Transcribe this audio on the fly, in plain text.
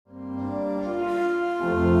Hello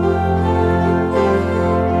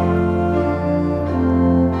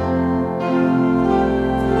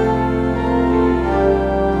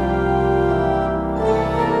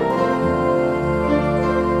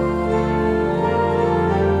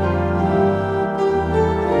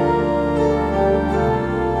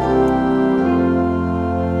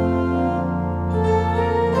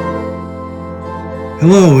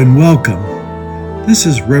and welcome. This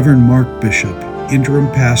is Reverend Mark Bishop, interim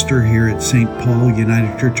pastor here at St. Paul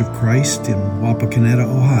United Church of Christ in Wapakoneta,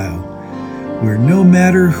 Ohio, where no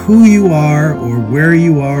matter who you are or where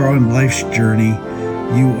you are on life's journey,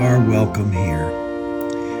 you are welcome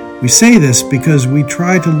here. We say this because we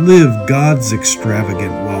try to live God's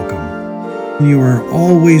extravagant welcome. You are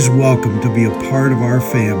always welcome to be a part of our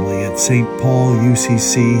family at St. Paul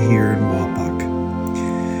UCC here in Wapak.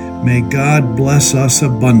 May God bless us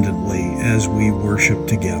abundantly as we worship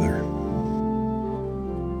together.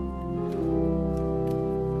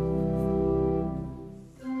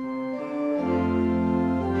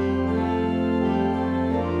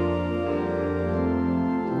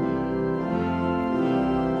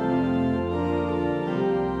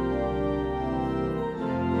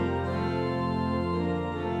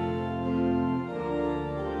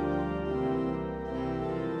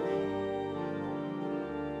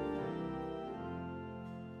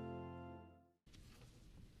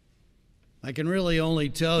 I can really only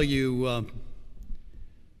tell you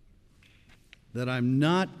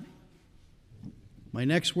that my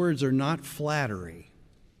next words are not flattery.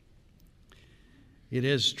 It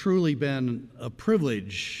has truly been a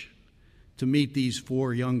privilege to meet these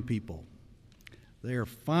four young people. They are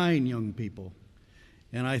fine young people,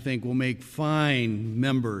 and I think will make fine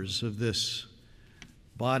members of this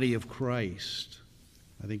body of Christ.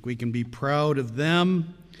 I think we can be proud of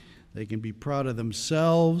them. They can be proud of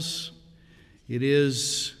themselves. It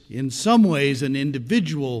is, in some ways, an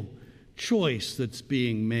individual choice that's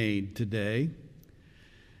being made today.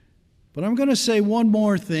 But I'm going to say one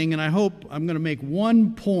more thing, and I hope I'm going to make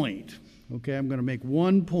one point. Okay, I'm going to make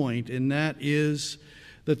one point, and that is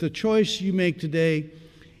that the choice you make today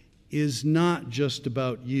is not just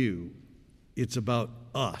about you. It's about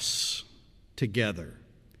us together.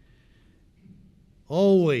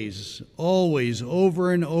 Always,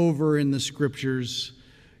 over and over in the Scriptures,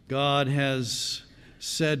 God has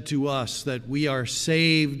said to us that we are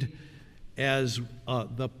saved as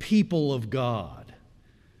the people of God.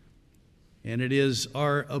 And it is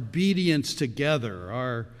our obedience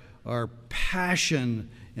together, our passion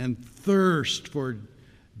and thirst for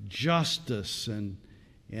justice and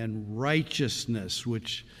righteousness,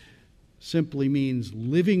 which simply means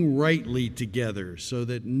living rightly together so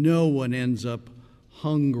that no one ends up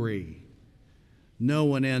hungry, no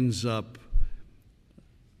one ends up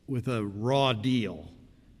with a raw deal,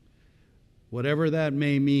 whatever that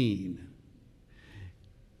may mean.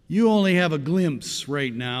 You only have a glimpse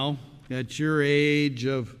right now at your age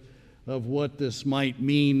of what this might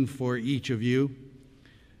mean for each of you.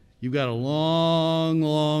 You've got a long,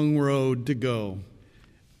 long road to go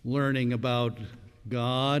learning about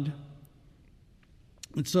God.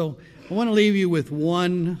 And so I want to leave you with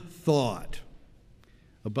one thought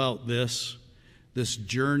about this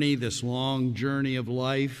journey, this long journey of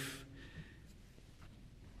life.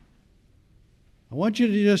 I want you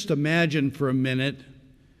to just imagine for a minute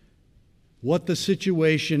what the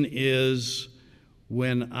situation is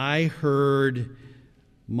when I heard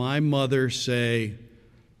my mother say,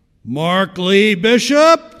 "Mark Lee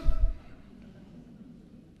Bishop."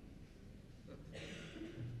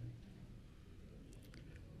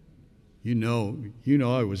 You know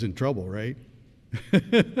I was in trouble, right?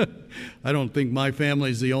 I don't think my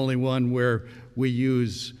family's the only one where we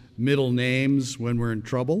use middle names when we're in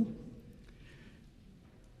trouble.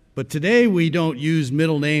 But today we don't use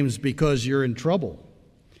middle names because you're in trouble.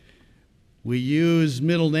 We use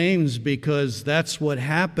middle names because that's what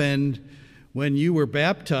happened when you were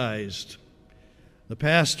baptized. The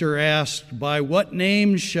pastor asked, "By what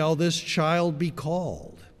name shall this child be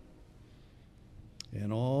called?"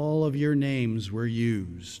 And all of your names were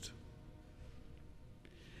used.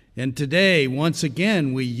 And today, once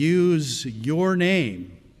again, we use your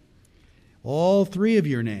name, all three of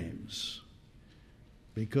your names,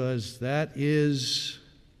 because that is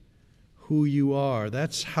who you are.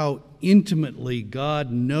 That's how intimately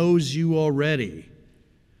God knows you already.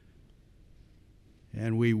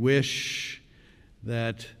 And we wish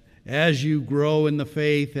that as you grow in the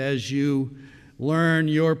faith, as you learn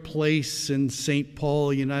your place in St.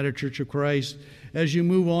 Paul United Church of Christ, as you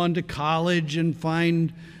move on to college and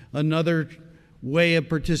find another way of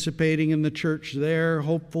participating in the church there,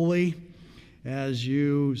 hopefully, as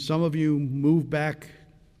some of you move back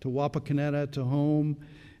to Wapakoneta, to home,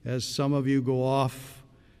 as some of you go off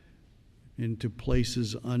into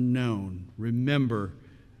places unknown, remember,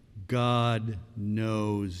 God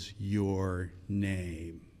knows your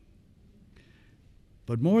name.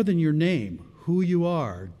 But more than your name, who you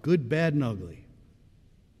are, good, bad, and ugly.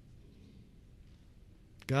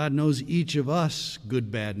 God knows each of us,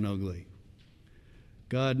 good, bad, and ugly.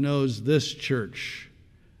 God knows this church,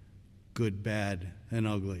 good, bad, and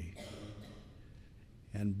ugly,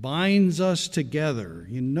 and binds us together.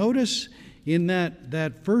 You notice in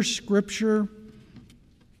that first scripture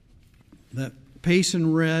that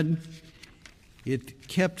Payson read, it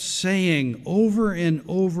kept saying over and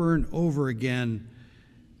over and over again,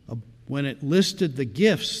 when it listed the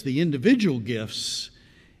gifts, the individual gifts,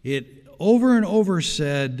 it over and over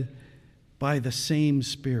said, by the same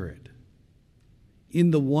Spirit,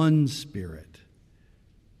 in the one Spirit.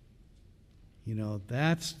 You know,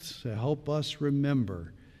 that's to help us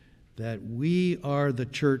remember that we are the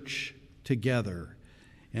church together.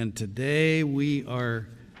 And today we are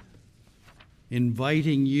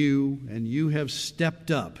inviting you, and you have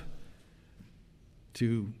stepped up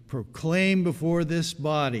to proclaim before this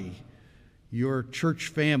body, your church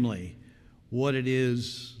family, what it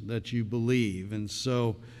is that you believe. And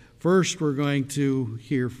so first we're going to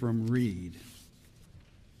hear from Reed.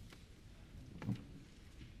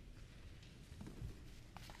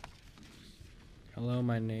 Hello,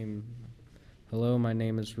 my name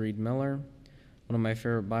is Reed Miller. One of my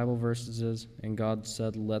favorite Bible verses is, "And God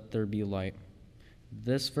said, let there be light."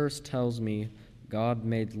 This verse tells me God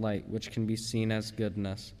made light, which can be seen as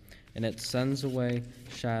goodness, and it sends away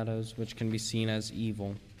shadows, which can be seen as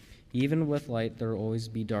evil. Even with light, there will always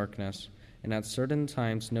be darkness, and at certain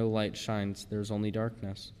times no light shines, there's only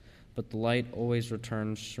darkness. But the light always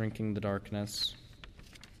returns, shrinking the darkness.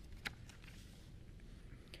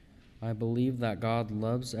 I believe that God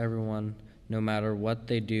loves everyone, no matter what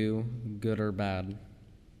they do, good or bad.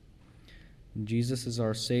 Jesus is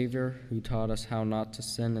our Savior, who taught us how not to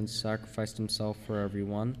sin and sacrificed himself for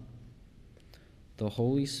everyone. The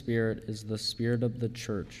Holy Spirit is the Spirit of the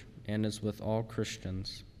church and is with all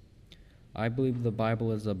Christians. I believe the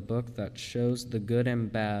Bible is a book that shows the good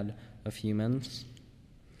and bad of humans.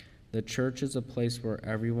 The church is a place where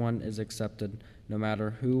everyone is accepted, no matter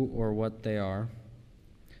who or what they are.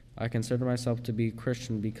 I consider myself to be a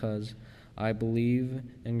Christian because I believe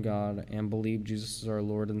in God and believe Jesus is our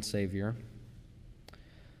Lord and Savior.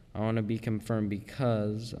 I want to be confirmed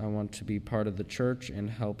because I want to be part of the church and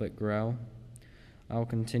help it grow. I will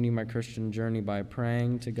continue my Christian journey by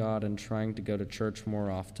praying to God and trying to go to church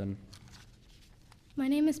more often. My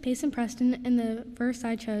name is Payson Preston, and the verse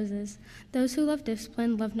I chose is, "Those who love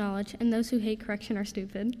discipline love knowledge, and those who hate correction are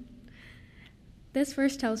stupid." This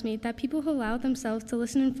verse tells me that people who allow themselves to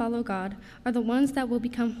listen and follow God are the ones that will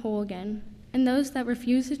become whole again, and those that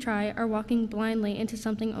refuse to try are walking blindly into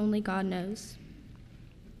something only God knows.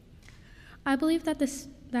 I believe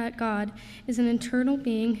that God is an eternal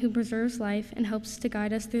being who preserves life and helps to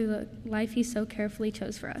guide us through the life he so carefully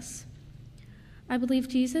chose for us. I believe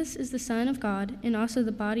Jesus is the Son of God and also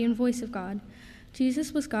the body and voice of God.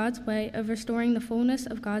 Jesus was God's way of restoring the fullness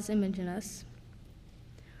of God's image in us.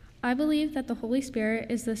 I believe that the Holy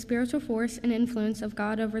Spirit is the spiritual force and influence of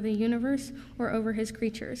God over the universe or over his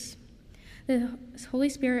creatures. The Holy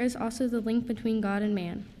Spirit is also the link between God and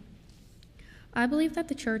man. I believe that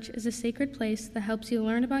the church is a sacred place that helps you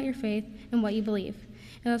learn about your faith and what you believe.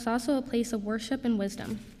 It is also a place of worship and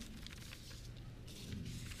wisdom.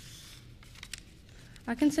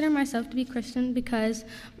 I consider myself to be Christian because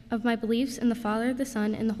of my beliefs in the Father, the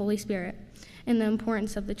Son, and the Holy Spirit, and the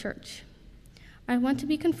importance of the church. I want to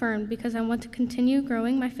be confirmed because I want to continue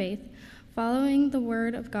growing my faith, following the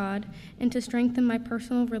Word of God, and to strengthen my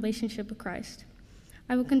personal relationship with Christ.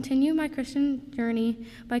 I will continue my Christian journey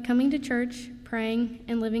by coming to church, praying,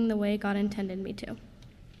 and living the way God intended me to.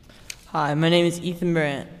 Hi, my name is Ethan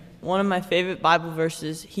Brandt. One of my favorite Bible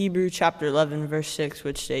verses, Hebrews chapter 11, verse 6,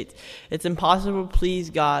 which states, "It's impossible to please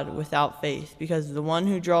God without faith, because the one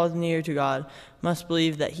who draws near to God must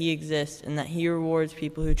believe that he exists and that he rewards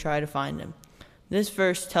people who try to find him." This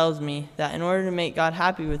verse tells me that in order to make God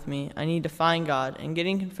happy with me, I need to find God, and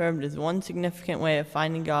getting confirmed is one significant way of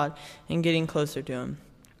finding God and getting closer to him.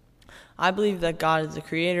 I believe that God is the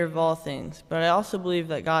creator of all things, but I also believe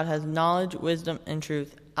that God has knowledge, wisdom, and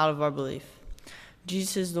truth out of our belief.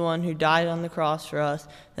 Jesus is the one who died on the cross for us,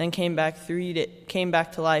 then came back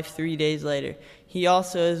to life 3 days later. He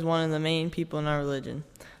also is one of the main people in our religion.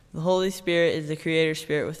 The Holy Spirit is the creator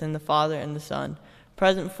spirit within the Father and the Son.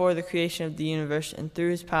 present before the creation of the universe, and through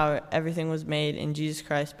his power everything was made in Jesus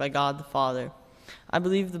Christ by God the Father. I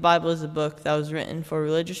believe the Bible is a book that was written for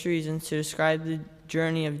religious reasons to describe the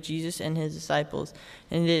journey of Jesus and his disciples,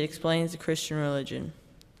 and it explains the Christian religion.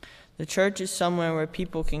 The church is somewhere where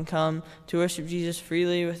people can come to worship Jesus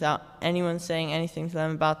freely without anyone saying anything to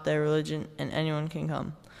them about their religion, and anyone can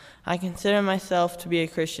come. I consider myself to be a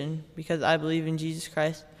Christian because I believe in Jesus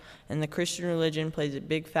Christ, and the Christian religion plays a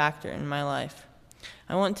big factor in my life.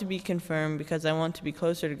 I want to be confirmed because I want to be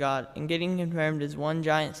closer to God, and getting confirmed is one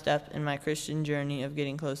giant step in my Christian journey of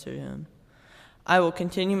getting closer to Him. I will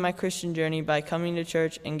continue my Christian journey by coming to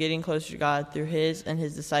church and getting closer to God through His and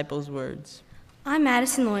His disciples' words. I'm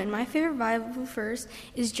Madison Lloyd. My favorite Bible verse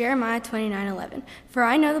is Jeremiah 29:11. For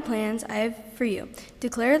I know the plans I have for you,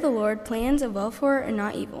 declare the Lord, plans of welfare and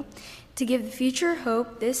not evil, to give the future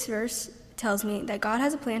hope. This verse tells me that God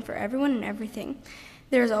has a plan for everyone and everything.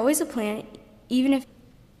 There is always a plan, even if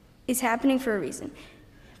it's happening for a reason.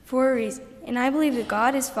 And I believe that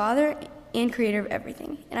God is Father and Creator of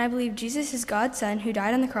everything. And I believe Jesus is God's Son who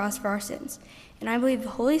died on the cross for our sins. And I believe the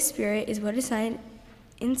Holy Spirit is what is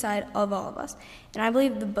inside of all of us. And I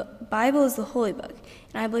believe the Bible is the holy book.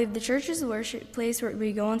 And I believe the church is the worship place where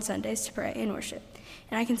we go on Sundays to pray and worship.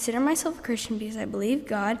 And I consider myself a Christian because I believe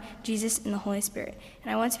God, Jesus, and the Holy Spirit.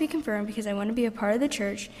 And I want to be confirmed because I want to be a part of the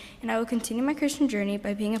church, and I will continue my Christian journey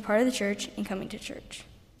by being a part of the church and coming to church.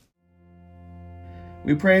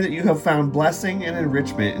 We pray that you have found blessing and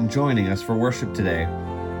enrichment in joining us for worship today,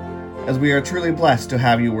 as we are truly blessed to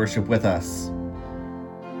have you worship with us.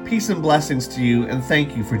 Peace and blessings to you, and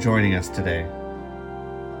thank you for joining us today.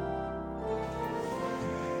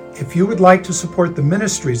 If you would like to support the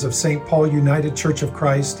ministries of St. Paul United Church of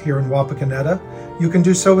Christ here in Wapakoneta, you can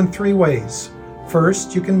do so in 3 ways.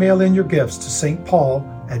 First, you can mail in your gifts to St. Paul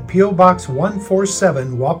at P.O. Box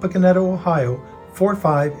 147, Wapakoneta, Ohio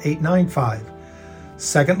 45895.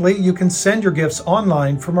 Secondly, you can send your gifts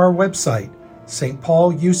online from our website,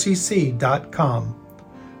 stpaulucc.com.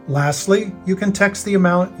 Lastly, you can text the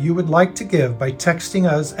amount you would like to give by texting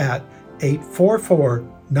us at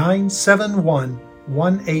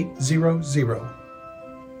 844-971-1800.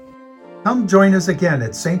 Come join us again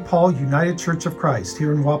at St. Paul United Church of Christ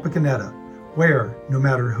here in Wapakoneta, where, no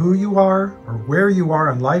matter who you are or where you are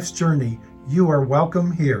on life's journey, you are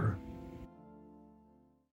welcome here.